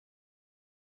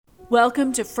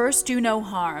Welcome to First Do No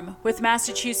Harm with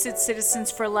Massachusetts Citizens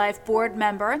for Life board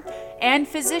member and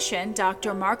physician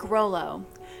Dr. Mark Rollo.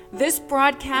 This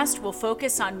broadcast will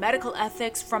focus on medical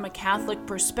ethics from a Catholic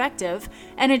perspective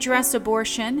and address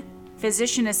abortion,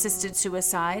 physician-assisted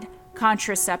suicide,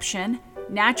 contraception,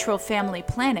 natural family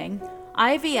planning,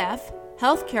 IVF,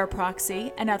 healthcare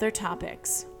proxy, and other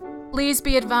topics. Please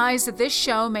be advised that this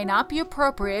show may not be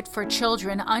appropriate for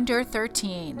children under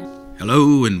 13.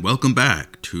 Hello and welcome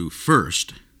back to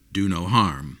First Do No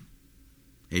Harm,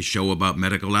 a show about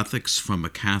medical ethics from a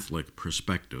Catholic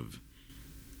perspective.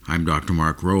 I'm Dr.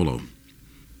 Mark Rollo.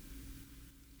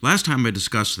 Last time I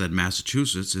discussed that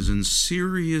Massachusetts is in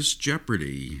serious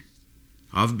jeopardy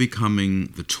of becoming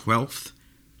the 12th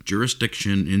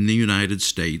jurisdiction in the United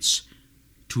States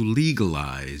to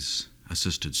legalize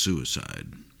assisted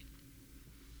suicide.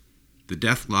 The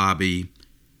death lobby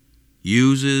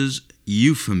uses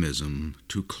euphemism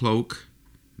to cloak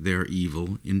their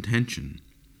evil intention.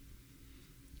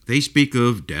 They speak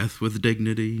of death with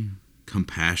dignity,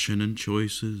 compassion in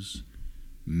choices,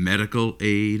 medical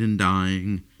aid in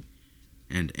dying,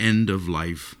 and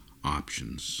end-of-life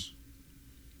options.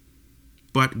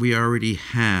 But we already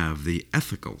have the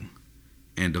ethical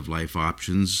end-of-life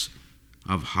options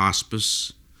of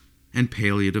hospice and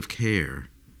palliative care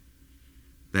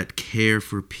that care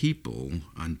for people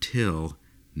until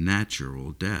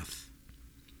natural death.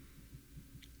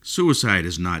 Suicide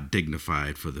is not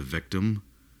dignified for the victim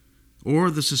or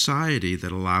the society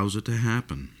that allows it to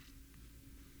happen.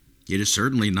 It is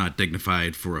certainly not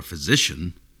dignified for a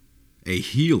physician, a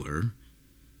healer,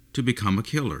 to become a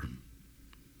killer.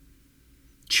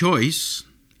 Choice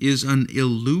is an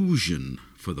illusion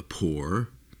for the poor,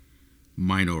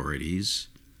 minorities,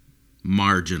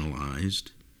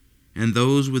 marginalized, and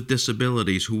those with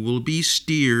disabilities who will be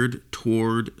steered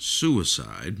toward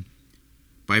suicide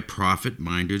by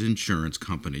profit-minded insurance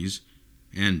companies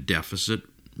and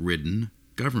deficit-ridden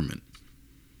government.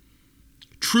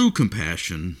 True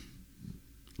compassion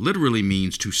literally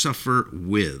means to suffer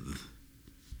with,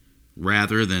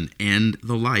 rather than end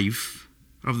the life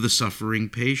of the suffering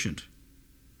patient.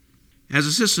 As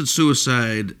assisted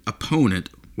suicide opponent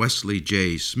Wesley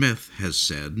J. Smith has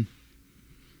said,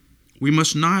 we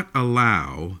must not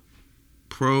allow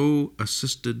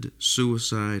pro-assisted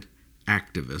suicide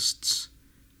activists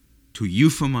to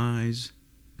euphemize,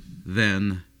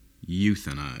 then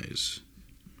euthanize.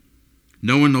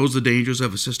 No one knows the dangers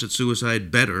of assisted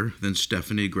suicide better than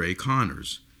Stephanie Gray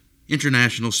Connors,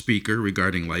 international speaker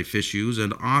regarding life issues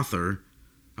and author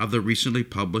of the recently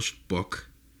published book,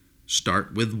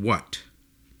 Start With What?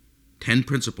 10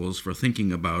 Principles for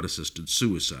Thinking About Assisted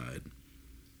Suicide.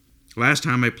 Last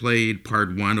time I played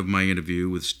part 1 of my interview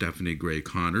with Stephanie Gray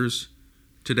Connors.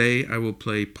 Today I will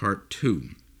play part 2.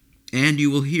 And you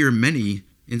will hear many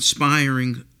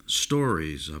inspiring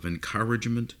stories of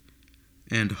encouragement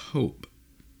and hope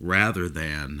rather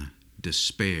than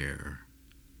despair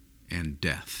and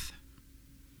death.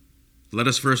 Let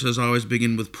us first, as always,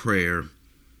 begin with prayer.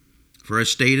 For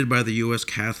as stated by the U.S.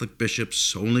 Catholic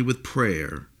bishops, only with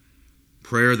prayer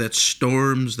that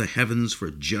storms the heavens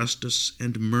for justice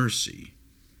and mercy,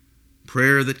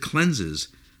 prayer that cleanses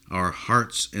our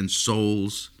hearts and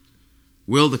souls,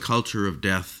 will the culture of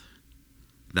death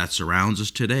that surrounds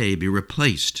us today be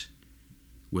replaced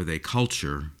with a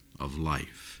culture of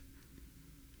life.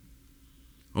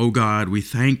 O God, we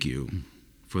thank you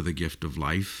for the gift of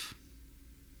life.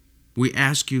 We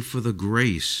ask you for the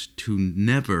grace to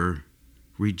never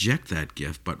reject that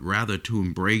gift, but rather to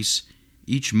embrace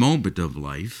each moment of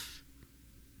life,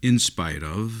 in spite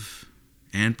of,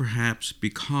 and perhaps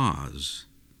because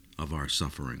of our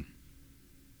suffering.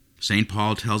 St.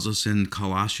 Paul tells us in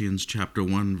Colossians chapter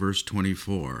 1, verse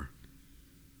 24,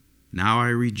 now I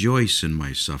rejoice in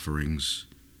my sufferings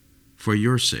for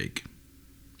your sake,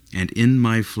 and in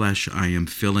my flesh I am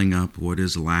filling up what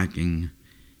is lacking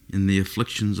in the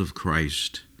afflictions of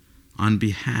Christ on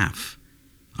behalf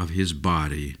of his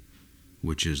body,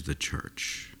 which is the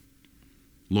church.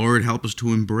 Lord, help us to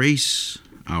embrace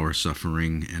our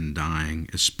suffering and dying,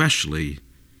 especially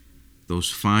those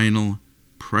final,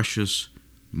 precious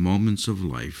moments of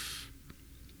life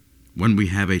when we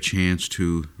have a chance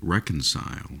to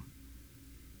reconcile,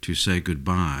 to say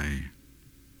goodbye,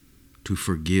 to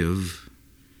forgive,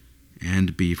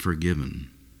 and be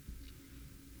forgiven.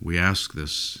 We ask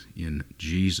this in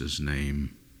Jesus'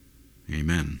 name.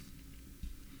 Amen.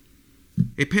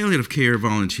 A palliative care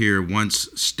volunteer once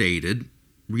stated,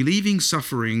 relieving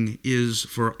suffering is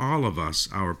for all of us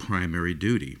our primary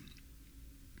duty.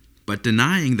 But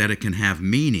denying that it can have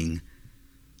meaning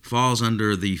falls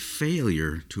under the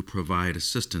failure to provide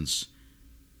assistance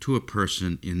to a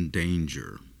person in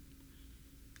danger.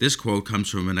 This quote comes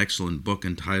from an excellent book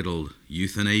entitled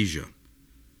Euthanasia: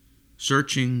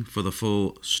 Searching for the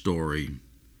Full Story,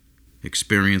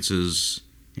 Experiences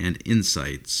and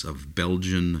Insights of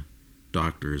Belgian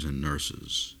Doctors and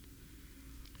Nurses.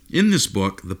 In this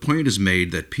book, the point is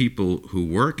made that people who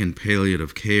work in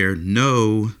palliative care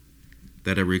know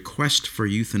that a request for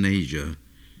euthanasia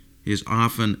is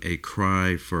often a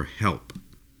cry for help,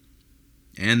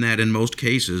 and that in most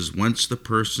cases, once the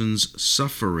person's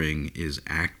suffering is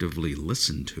actively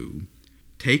listened to,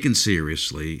 taken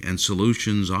seriously, and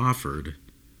solutions offered,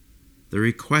 the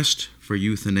request for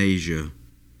euthanasia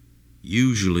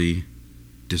usually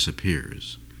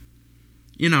disappears.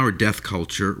 In our death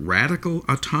culture, radical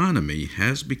autonomy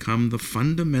has become the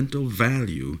fundamental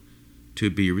value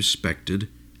to be respected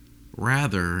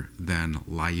rather than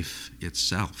life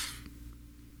itself.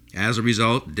 As a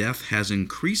result, death has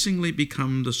increasingly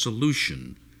become the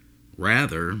solution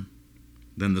rather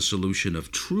than the solution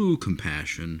of true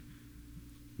compassion,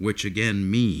 which again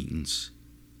means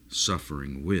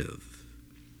suffering with.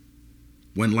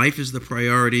 When life is the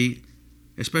priority,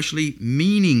 especially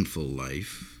meaningful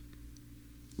life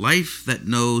that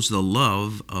knows the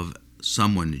love of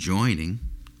someone joining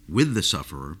with the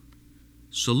sufferer,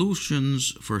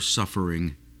 solutions for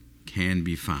suffering can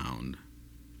be found.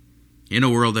 In a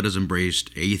world that has embraced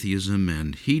atheism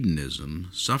and hedonism,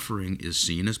 suffering is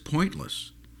seen as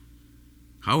pointless.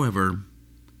 However,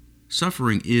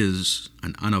 suffering is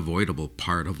an unavoidable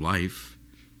part of life,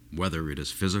 whether it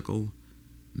is physical,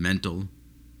 mental,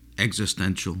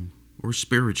 existential, or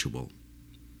spiritual.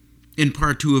 In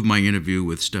part 2 of my interview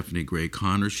with Stephanie Gray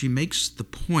Connors, she makes the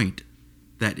point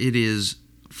that it is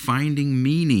finding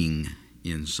meaning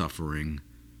in suffering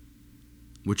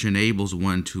which enables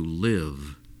one to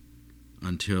live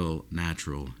until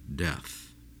natural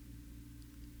death.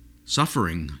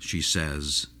 Suffering, she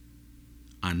says,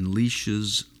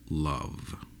 unleashes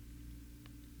love.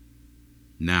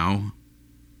 Now,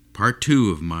 part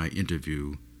 2 of my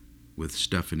interview with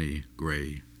Stephanie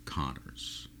Gray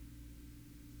Connors.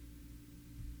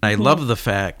 I love the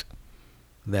fact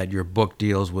that your book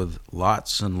deals with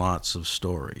lots and lots of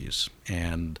stories,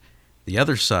 and the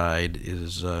other side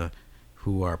is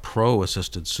who are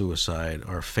pro-assisted suicide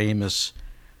are famous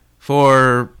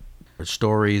for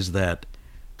stories that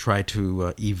try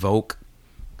to evoke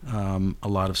a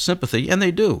lot of sympathy, and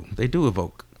they do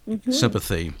evoke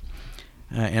sympathy,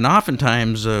 and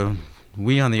oftentimes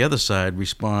we on the other side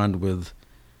respond with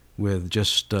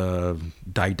just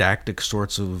didactic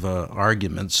sorts of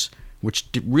arguments which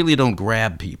really don't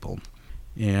grab people.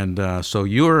 And so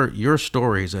your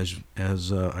stories,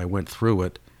 as I went through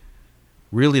it,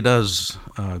 really does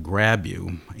grab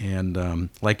you. And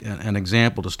like an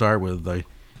example to start with,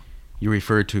 you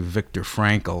referred to Viktor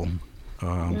Frankl,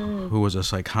 who was a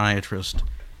psychiatrist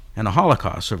and a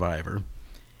Holocaust survivor.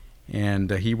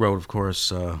 And he wrote, of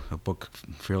course, a book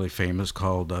fairly famous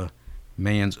called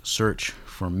Man's Search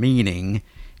for Meaning.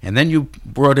 And then you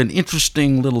brought an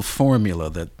interesting little formula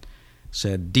that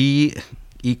said D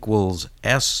equals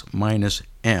S minus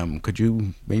M. Could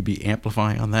you maybe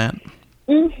amplify on that?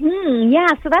 Yeah,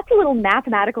 so that's a little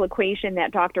mathematical equation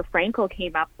that Dr. Frankl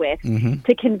came up with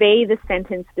to convey the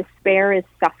sentence, despair is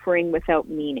suffering without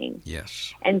meaning.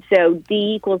 Yes. And so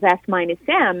D equals S minus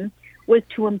M was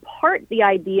to impart the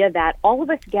idea that all of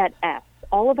us get S.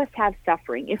 All of us have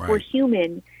suffering. If we're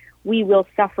human, we will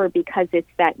suffer because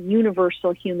it's that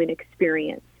universal human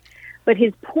experience. But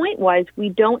his point was we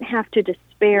don't have to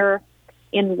despair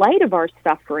in light of our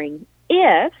suffering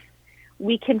if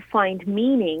we can find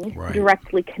meaning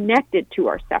directly connected to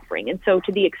our suffering. And so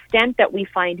to the extent that we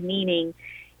find meaning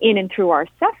in and through our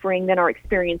suffering, then our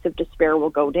experience of despair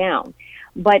will go down.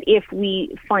 But if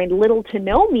we find little to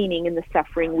no meaning in the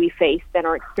suffering we face, then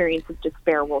our experience of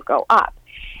despair will go up.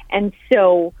 And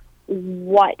so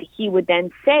what he would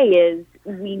then say is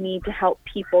we need to help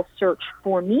people search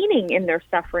for meaning in their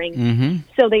suffering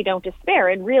so they don't despair.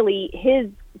 And really his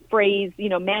phrase,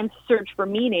 man's search for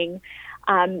meaning,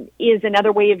 is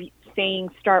another way of saying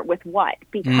start with what.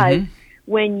 Because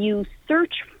when you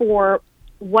search for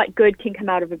what good can come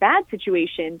out of a bad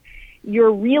situation,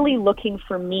 you're really looking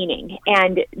for meaning.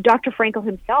 And Dr. Frankl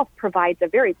himself provides a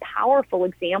very powerful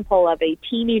example of a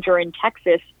teenager in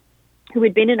Texas who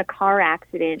had been in a car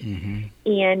accident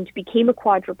and became a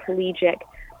quadriplegic.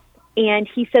 And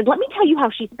he said, let me tell you how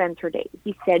she spends her days.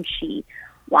 He said she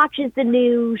watches the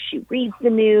news, she reads the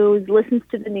news, listens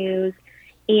to the news,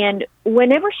 and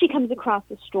whenever she comes across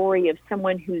a story of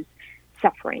someone who's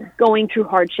suffering, going through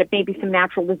hardship, maybe some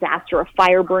natural disaster, a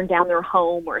fire burned down their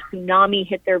home or a tsunami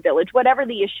hit their village, whatever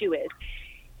the issue is,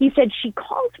 he said she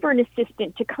calls for an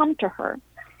assistant to come to her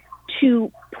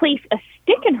to place a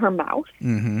stick in her mouth,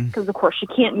 because of course she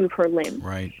can't move her limbs.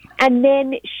 Right. And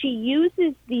then she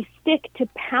uses the stick to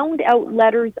pound out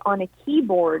letters on a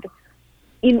keyboard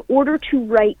in order to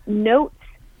write notes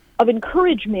of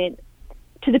encouragement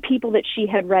to the people that she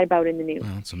had read about in the news.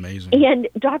 Oh, that's amazing. And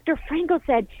Dr. Frankel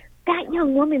said that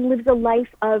young woman lives a life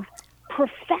of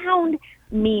profound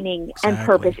meaning and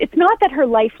purpose. It's not that her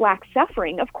life lacks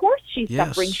suffering. Of course she's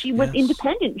suffering. She was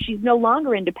independent. She's no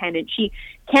longer independent. She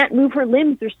can't move her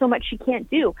limbs. There's so much she can't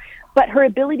do. But her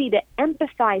ability to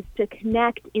empathize, to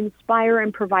connect, inspire,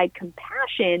 and provide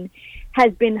compassion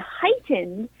has been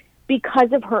heightened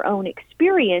because of her own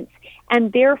experience.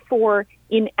 And therefore,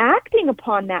 in acting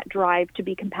upon that drive to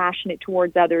be compassionate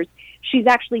towards others, she's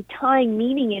actually tying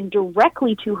meaning in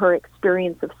directly to her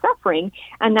experience of suffering,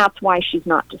 and that's why she's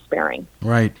not despairing.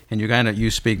 Right, and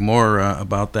you speak more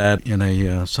about that in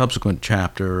a subsequent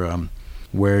chapter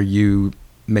where you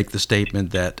make the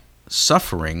statement that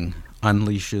suffering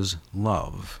unleashes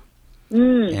love.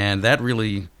 And that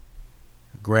really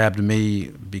grabbed me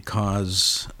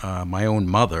because my own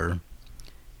mother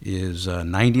is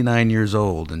 99 years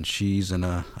old, and she's in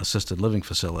a assisted living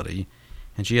facility,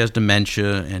 and she has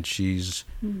dementia, and she's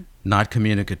not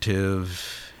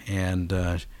communicative,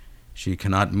 and she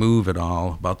cannot move at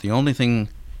all. About the only thing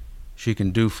she can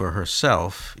do for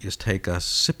herself is take a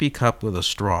sippy cup with a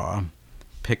straw,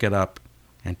 pick it up,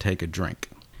 and take a drink.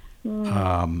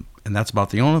 And that's about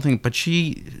the only thing. But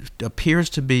she appears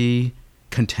to be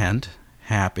content,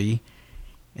 happy.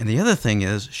 And the other thing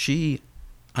is she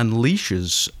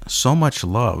unleashes so much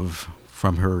love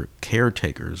from her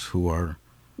caretakers who are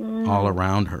all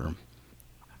around her.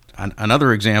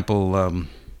 Another example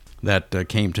that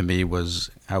came to me was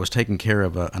I was taking care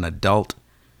of an adult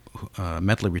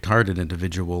mentally retarded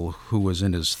individual who was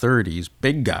in his 30s,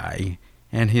 big guy,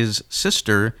 and his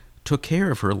sister took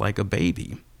care of her like a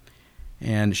baby.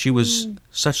 And she was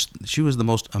the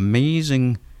most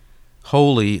amazing,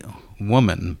 holy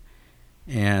woman.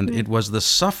 And it was the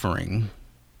suffering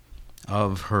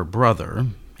of her brother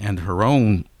and her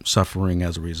own suffering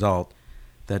as a result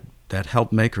that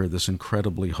helped make her this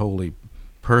incredibly holy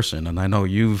person. And I know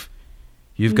you've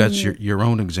got your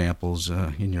own examples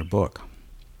in your book.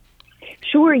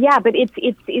 Sure, yeah, but it's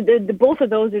the both of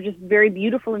those are just very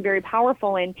beautiful and very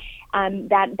powerful. And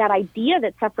that idea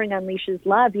that suffering unleashes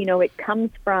love, it comes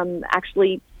from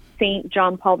actually St.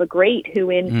 John Paul the Great, who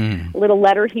in a little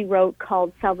letter he wrote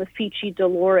called Salvifici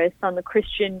Doloris on the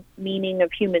Christian meaning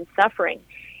of human suffering.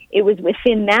 It was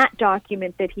within that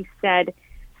document that he said,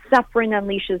 suffering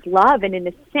unleashes love, and in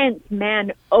a sense,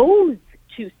 man owes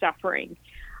to suffering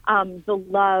the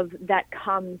love that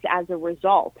comes as a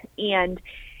result. And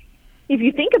if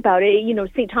you think about it,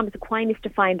 St. Thomas Aquinas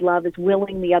defined love as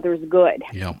willing the other's good.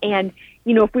 Yep. And,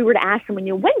 if we were to ask someone,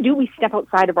 when do we step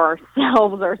outside of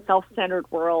ourselves, our self-centered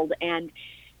world, and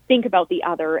think about the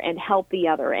other and help the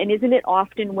other? And isn't it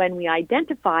often when we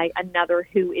identify another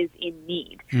who is in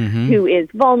need, who is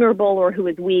vulnerable or who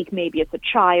is weak? Maybe it's a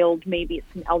child, maybe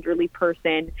it's an elderly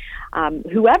person.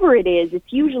 Whoever it is,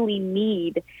 it's usually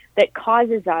need that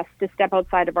causes us to step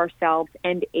outside of ourselves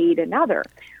and aid another.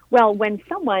 Well, when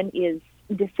someone is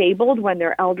disabled, when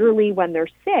they're elderly, when they're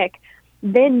sick,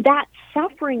 then that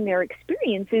suffering they're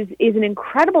experiencing is an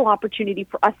incredible opportunity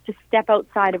for us to step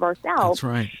outside of ourselves. That's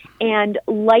right. And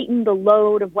lighten the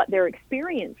load of what they're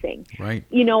experiencing. Right.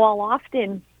 I'll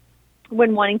often,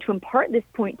 when wanting to impart this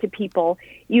point to people,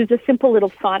 use a simple little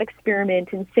thought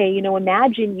experiment and say,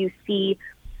 imagine you see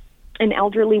an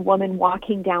elderly woman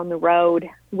walking down the road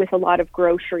with a lot of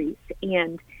groceries,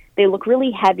 and they look really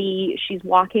heavy. She's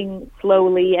walking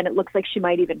slowly, and it looks like she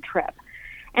might even trip.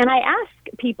 And I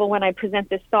ask people when I present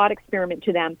this thought experiment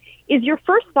to them, is your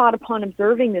first thought upon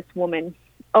observing this woman,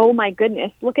 oh my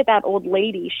goodness, look at that old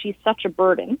lady, she's such a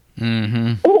burden?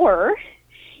 Or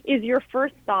is your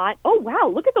first thought, oh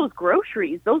wow, look at those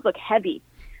groceries, those look heavy.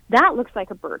 That looks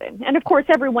like a burden. And of course,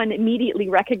 everyone immediately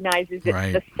recognizes it's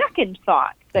the second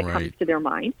thought that comes to their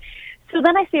mind. So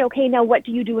then I say, okay, now what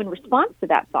do you do in response to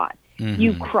that thought?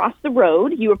 You cross the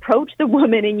road, you approach the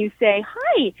woman, and you say,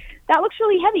 hi, that looks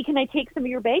really heavy. Can I take some of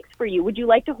your bags for you? Would you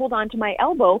like to hold on to my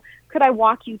elbow? Could I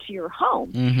walk you to your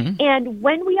home? And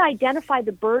when we identify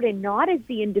the burden not as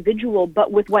the individual,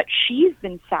 but with what she's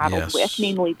been saddled with,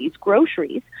 namely these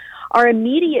groceries, our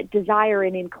immediate desire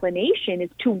and inclination is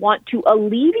to want to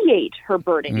alleviate her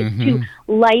burden, is to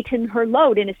lighten her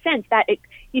load. In a sense, that,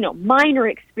 minor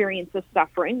experience of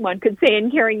suffering, one could say, in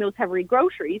carrying those heavy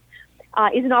groceries,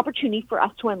 is an opportunity for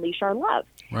us to unleash our love.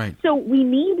 Right. So we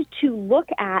need to look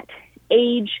at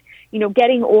age,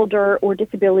 getting older or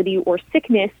disability or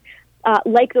sickness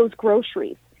like those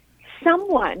groceries.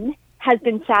 Someone has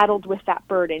been saddled with that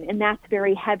burden, and that's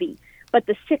very heavy. But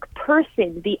the sick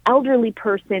person, the elderly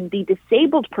person, the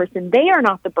disabled person, they are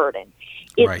not the burden.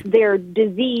 It's their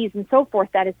disease and so forth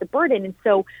that is the burden. And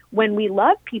so when we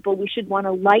love people, we should want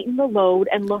to lighten the load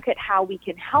and look at how we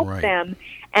can help them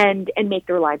and make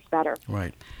their lives better.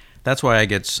 Right. That's why I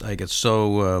get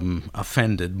so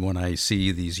offended when I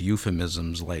see these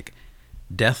euphemisms like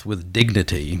death with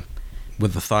dignity,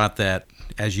 with the thought that,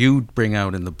 as you bring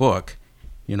out in the book,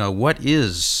 what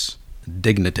is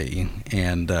dignity?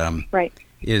 And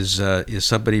is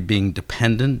somebody being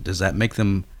dependent? Does that make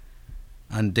them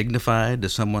undignified?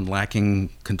 Is someone lacking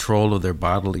control of their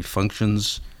bodily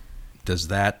functions? Does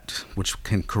that, which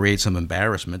can create some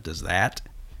embarrassment, does that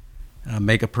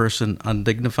make a person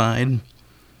undignified?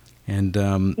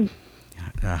 And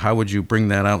how would you bring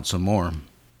that out some more?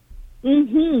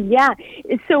 Yeah.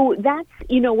 So that's,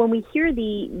 when we hear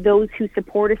those who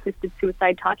support assisted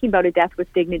suicide talking about a death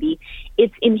with dignity,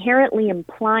 it's inherently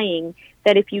implying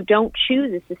that if you don't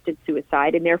choose assisted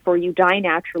suicide and therefore you die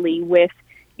naturally with,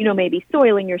 maybe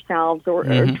soiling yourselves or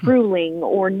drooling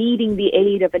or needing the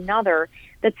aid of another,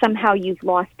 that somehow you've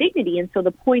lost dignity. And so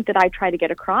the point that I try to get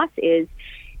across is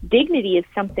dignity is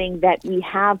something that we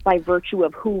have by virtue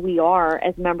of who we are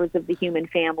as members of the human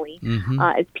family.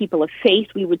 As people of faith,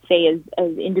 we would say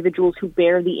as individuals who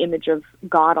bear the image of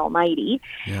God Almighty.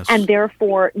 Yes. And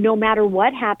therefore, no matter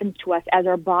what happens to us, as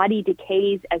our body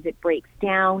decays, as it breaks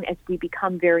down, as we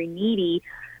become very needy,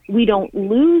 we don't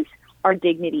lose our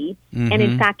dignity. And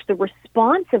in fact, the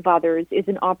response of others is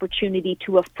an opportunity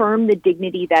to affirm the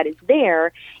dignity that is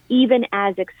there, even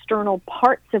as external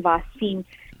parts of us seem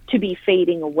to be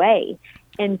fading away.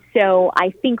 And so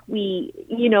I think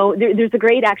there's a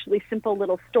great, actually simple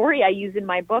little story I use in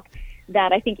my book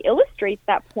that I think illustrates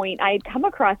that point. I had come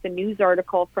across a news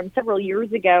article from several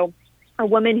years ago, a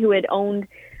woman who had owned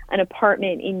an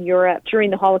apartment in Europe during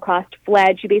the Holocaust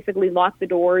fled. She basically locked the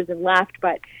doors and left,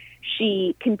 but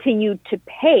she continued to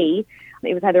pay,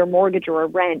 it was either a mortgage or a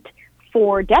rent,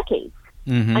 for decades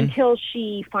until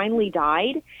she finally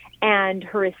died and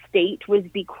her estate was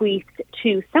bequeathed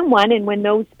to someone. And when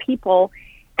those people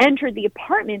entered the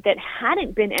apartment that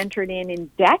hadn't been entered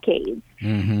in decades,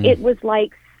 it was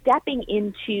like stepping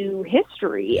into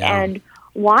history and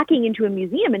walking into a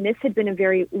museum. And this had been a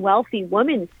very wealthy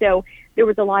woman, so there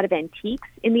was a lot of antiques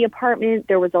in the apartment,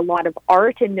 there was a lot of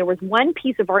art, and there was one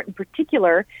piece of art in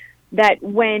particular that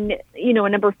when, a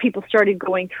number of people started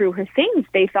going through her things,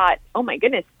 they thought, oh my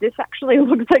goodness, this actually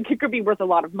looks like it could be worth a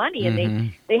lot of money.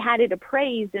 And they had it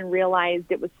appraised and realized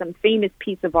it was some famous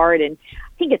piece of art. And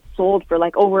I think it sold for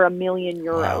like over €1 million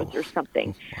or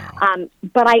something. Wow.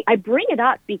 But I bring it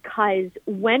up because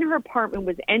when her apartment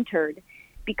was entered,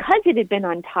 because it had been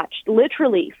untouched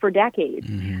literally for decades,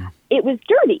 it was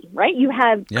dirty, right? You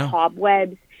have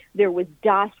cobwebs, there was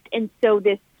dust. And so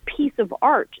this piece of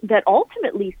art that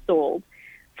ultimately sold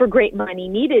for great money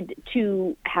needed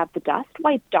to have the dust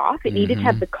wiped off. It needed to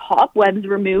have the cobwebs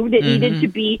removed. It needed to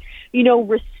be,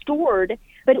 restored.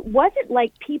 But it wasn't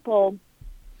like people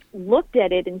looked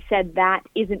at it and said that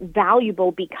isn't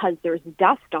valuable because there's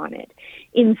dust on it.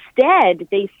 Instead,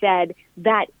 they said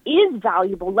that is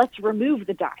valuable. Let's remove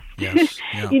the dust. Yes.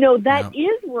 That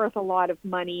is worth a lot of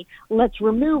money. Let's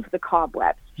remove the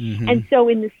cobwebs. And so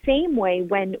in the same way,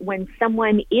 when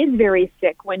someone is very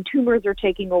sick, when tumors are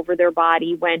taking over their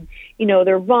body, when,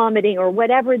 they're vomiting or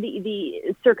whatever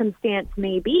the circumstance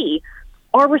may be,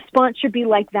 our response should be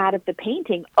like that of the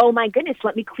painting. Oh my goodness,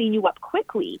 let me clean you up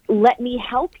quickly. Let me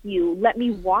help you. Let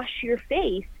me wash your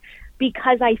face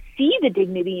because I see the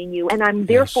dignity in you, and I'm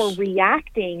therefore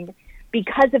reacting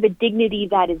because of a dignity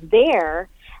that is there,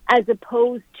 as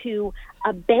opposed to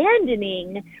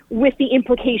abandoning with the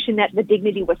implication that the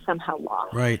dignity was somehow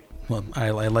lost. Right. Well, I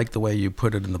like the way you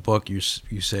put it in the book. You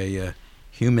say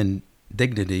human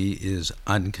dignity is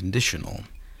unconditional.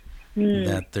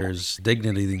 That there's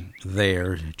dignity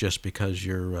there just because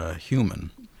you're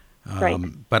human.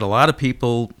 But a lot of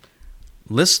people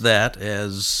list that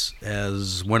as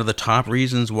one of the top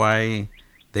reasons why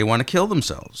they want to kill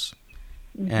themselves.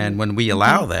 And when we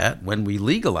allow that, when we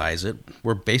legalize it,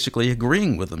 we're basically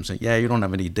agreeing with them, saying, yeah, you don't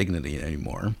have any dignity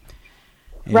anymore.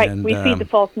 And, we feed the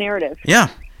false narrative. Yeah.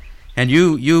 And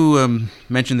you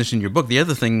mentioned this in your book. The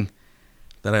other thing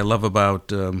that I love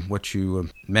about what you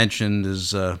mentioned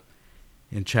is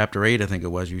in Chapter 8, I think it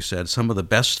was, you said, some of the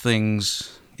best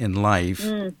things in life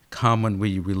come when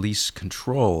we release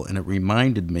control. And it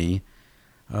reminded me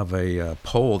of a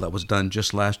poll that was done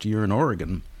just last year in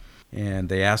Oregon. And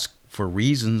they asked for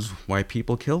reasons why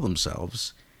people kill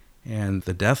themselves. And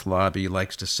the death lobby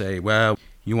likes to say, well,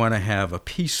 You want to have a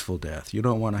peaceful death. You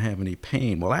don't want to have any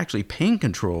pain. Well, actually, pain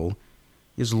control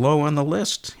is low on the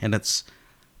list, and it's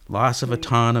loss of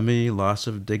autonomy, loss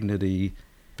of dignity,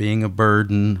 being a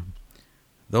burden.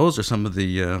 Those are some of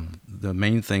the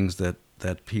main things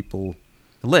that people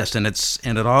list, and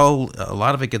a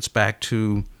lot of it gets back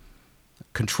to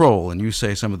control. And you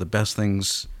say some of the best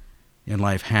things in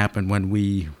life happen when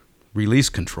we release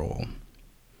control.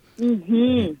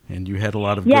 Mm-hmm. And you had a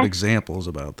lot of good examples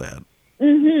about that.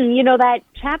 Mm-hmm. You know, that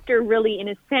chapter really, in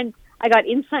a sense, I got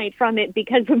insight from it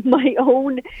because of my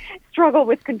own struggle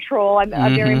with control. I'm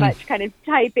a very much kind of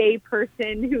type A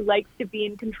person who likes to be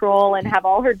in control and have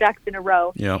all her ducks in a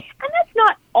row. Yep. And that's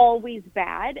not always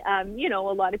bad. You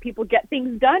know, a lot of people get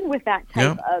things done with that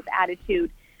type of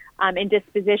attitude and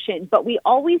disposition. But we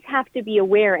always have to be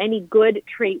aware any good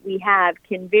trait we have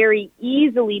can very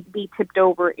easily be tipped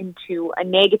over into a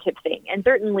negative thing. And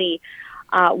certainly,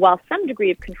 while some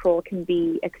degree of control can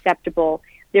be acceptable,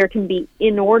 there can be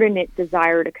inordinate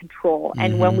desire to control.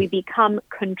 And when we become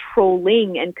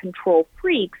controlling and control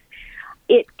freaks,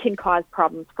 it can cause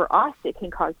problems for us. It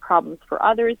can cause problems for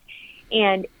others.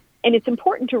 And it's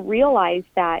important to realize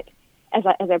that, as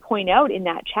I point out in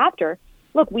that chapter,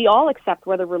 look, we all accept,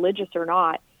 whether religious or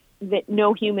not, that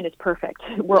no human is perfect.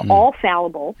 We're all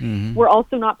fallible. We're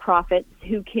also not prophets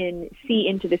who can see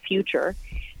into the future.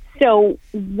 So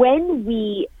when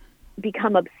we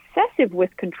become obsessive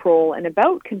with control and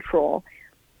about control,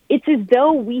 it's as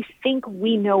though we think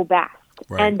we know best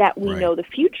and that we know the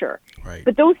future. Right.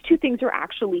 But those two things are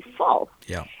actually false.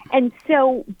 Yeah. And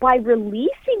so by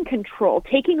releasing control,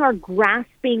 taking our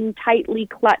grasping, tightly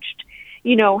clutched,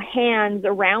 hands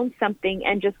around something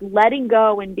and just letting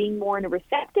go and being more in a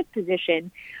receptive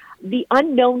position, the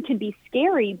unknown can be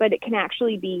scary, but it can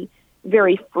actually be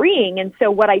very freeing. And so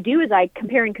what I do is I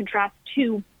compare and contrast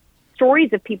two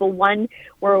stories of people, one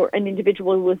where an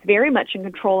individual was very much in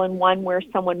control and one where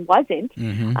someone wasn't.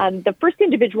 The first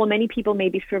individual, many people may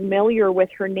be familiar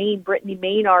with her name, Brittany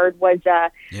Maynard, was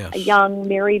a young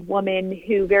married woman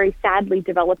who very sadly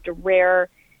developed a rare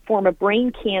form of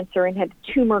brain cancer and had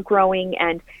a tumor growing,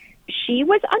 and she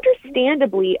was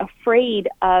understandably afraid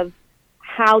of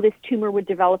how this tumor would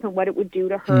develop and what it would do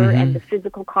to her and the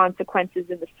physical consequences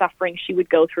and the suffering she would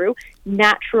go through,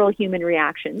 natural human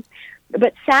reactions.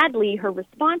 But sadly, her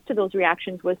response to those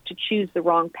reactions was to choose the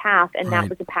wrong path, and that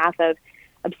was a path of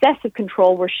obsessive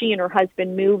control, where she and her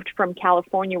husband moved from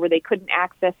California, where they couldn't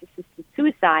access assisted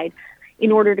suicide,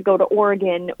 in order to go to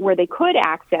Oregon, where they could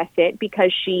access it,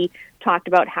 because she talked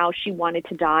about how she wanted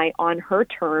to die on her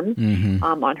terms,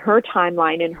 on her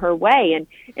timeline, in her way.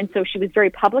 And so she was very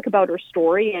public about her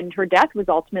story, and her death was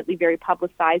ultimately very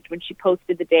publicized when she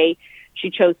posted the day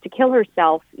she chose to kill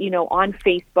herself, on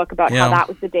Facebook, about how that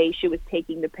was the day she was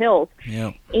taking the pills.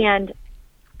 And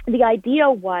the idea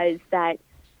was that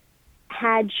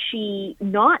had she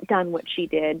not done what she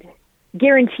did,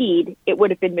 guaranteed it would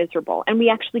have been miserable. And we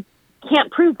actually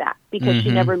can't prove that because she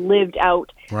never lived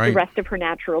out the rest of her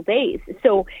natural days.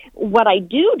 So what I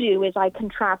do is I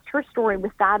contrast her story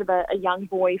with that of a young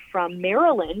boy from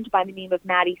Maryland by the name of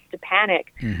Matty Stepanek.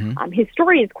 His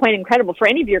story is quite incredible. For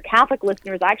any of your Catholic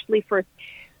listeners, I actually first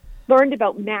learned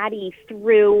about Matty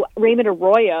through Raymond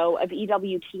Arroyo of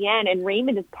EWTN, and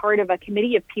Raymond is part of a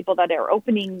committee of people that are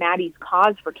opening Matty's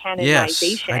cause for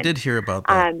canonization. Yes, I did hear about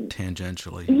that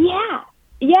tangentially. Yeah.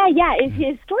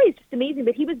 His story is just amazing,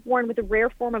 but he was born with a rare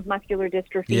form of muscular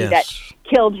dystrophy that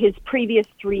killed his previous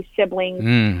 3 siblings.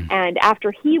 And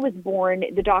after he was born,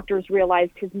 the doctors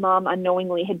realized his mom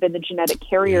unknowingly had been the genetic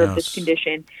carrier of this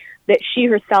condition, that she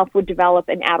herself would develop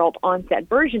an adult onset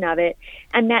version of it,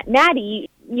 and that Matty,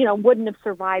 wouldn't have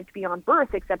survived beyond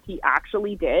birth, except he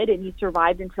actually did, and he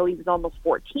survived until he was almost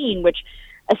 14, which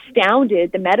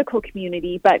astounded the medical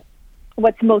community. But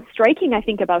what's most striking, I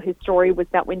think, about his story was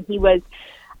that when he was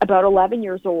about 11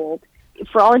 years old,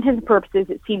 for all intents and purposes,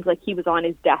 it seems like he was on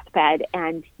his deathbed,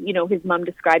 and, his mom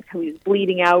describes how he was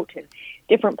bleeding out in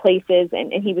different places,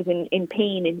 and he was in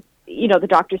pain, and, the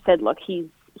doctor said, look, he's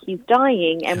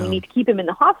dying, and we need to keep him in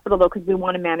the hospital, though, because we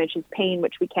want to manage his pain,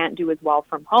 which we can't do as well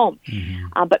from home.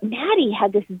 But Matty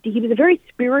he was a very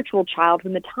spiritual child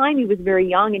from the time he was very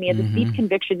young, and he had this deep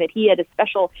conviction that he had a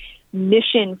special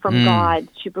mission from God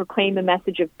to proclaim a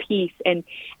message of peace, and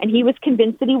he was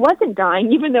convinced that he wasn't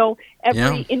dying, even though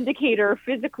every indicator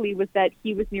physically was that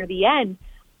he was near the end.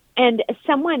 And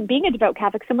someone, being a devout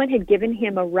Catholic, someone had given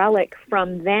him a relic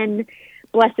from then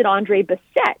Blessed Andre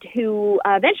Bessette, who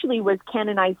eventually was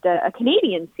canonized a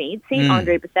Canadian saint, Saint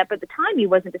Andre Bessette, but at the time he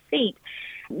wasn't a saint.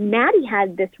 Matty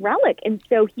had this relic, and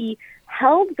so he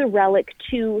held the relic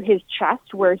to his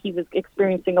chest, where he was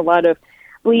experiencing a lot of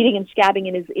bleeding and scabbing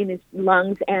in his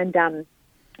lungs, and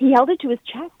he held it to his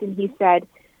chest and he said,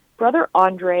 "Brother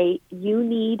Andre, you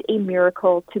need a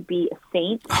miracle to be a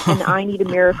saint, and I need a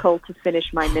miracle to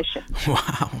finish my mission."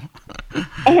 Wow.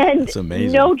 And that's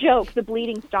amazing. No joke, the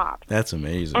bleeding stopped. That's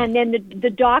amazing. And then the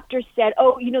doctor said,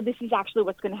 "Oh, this is actually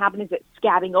what's going to happen, is it's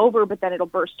scabbing over, but then it'll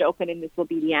burst open and this will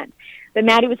be the end." But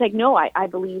Maddie was like, "No, I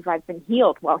believe I've been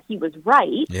healed." Well, he was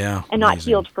right, and not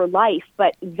healed for life,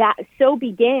 but that so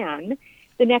began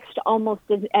the next, almost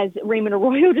as Raymond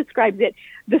Arroyo describes it,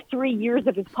 the 3 years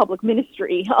of his public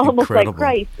ministry, almost Incredible. like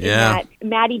Christ. Yeah. In that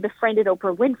Maddie befriended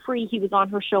Oprah Winfrey. He was on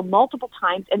her show multiple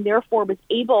times and therefore was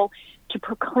able to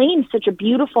proclaim such a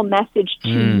beautiful message to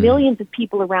millions of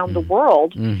people around the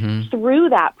world through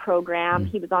that program.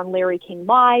 He was on Larry King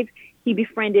Live. He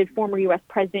befriended former U.S.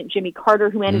 President Jimmy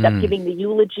Carter, who ended up giving the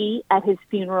eulogy at his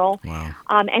funeral. Wow.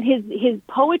 And his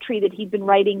poetry that he'd been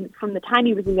writing from the time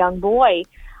he was a young boy,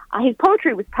 his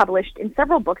poetry was published in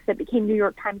several books that became New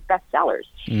York Times bestsellers.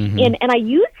 And I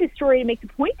use his story to make the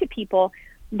point to people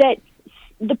that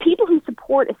the people who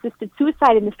support assisted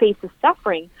suicide in the face of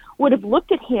suffering would have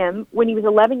looked at him when he was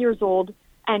 11 years old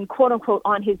and, quote unquote,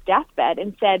 on his deathbed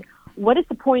and said, "What is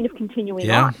the point of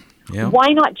continuing on? Yeah. Why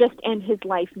not just end his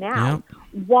life now?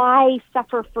 Yeah. Why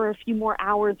suffer for a few more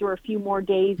hours or a few more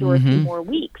days or a few more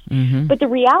weeks?" But the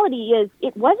reality is,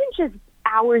 it wasn't just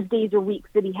hours, days, or weeks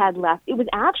that he had left. It was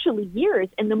actually years,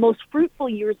 and the most fruitful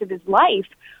years of his life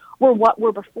were what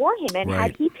were before him. And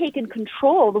had he taken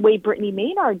control the way Brittany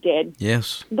Maynard did,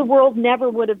 the world never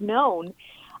would have known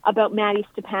about Maddie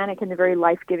Stepanek and the very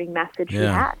life-giving message he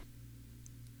had.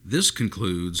 This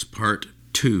concludes part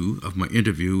 2 of my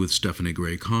interview with Stephanie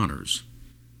Gray Connors.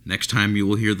 Next time you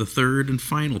will hear the third and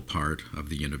final part of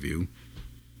the interview,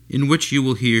 in which you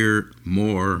will hear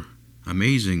more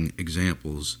amazing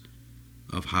examples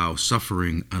of how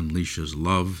suffering unleashes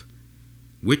love,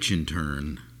 which in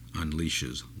turn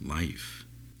unleashes life.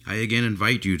 I again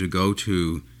invite you to go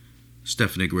to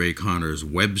Stephanie Gray Connors'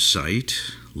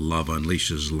 website,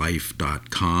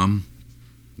 loveunleasheslife.com,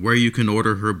 where you can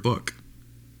order her book,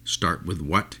 Start With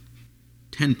What?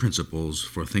 10 Principles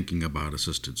for Thinking About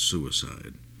Assisted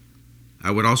Suicide.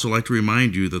 I would also like to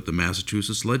remind you that the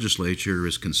Massachusetts legislature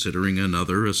is considering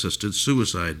another assisted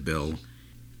suicide bill,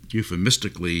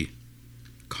 euphemistically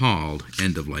called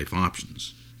End-of-Life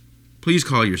Options. Please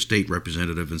call your state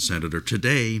representative and senator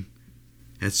today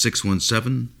at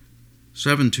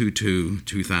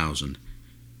 617-722-2000.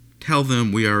 Tell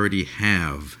them we already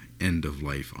have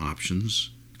end-of-life options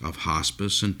of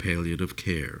hospice and palliative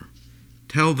care.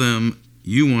 Tell them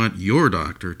you want your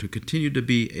doctor to continue to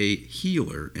be a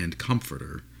healer and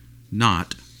comforter,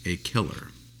 not a killer.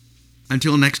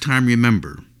 Until next time,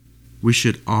 remember, we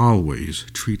should always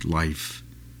treat life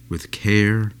with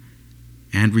care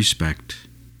and respect,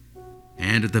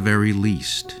 and at the very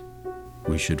least,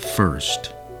 we should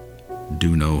first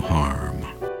do no harm.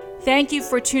 Thank you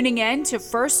for tuning in to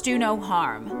First Do No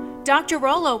Harm. Dr.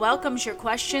 Rollo welcomes your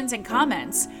questions and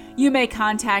comments. You may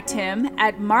contact him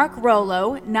at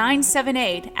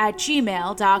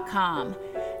markrollo978@gmail.com.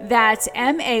 That's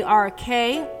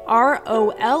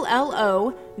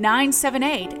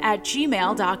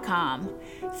MARKROLLO978@gmail.com.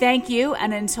 Thank you,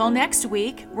 and until next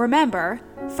week, remember,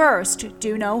 first,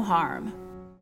 do no harm.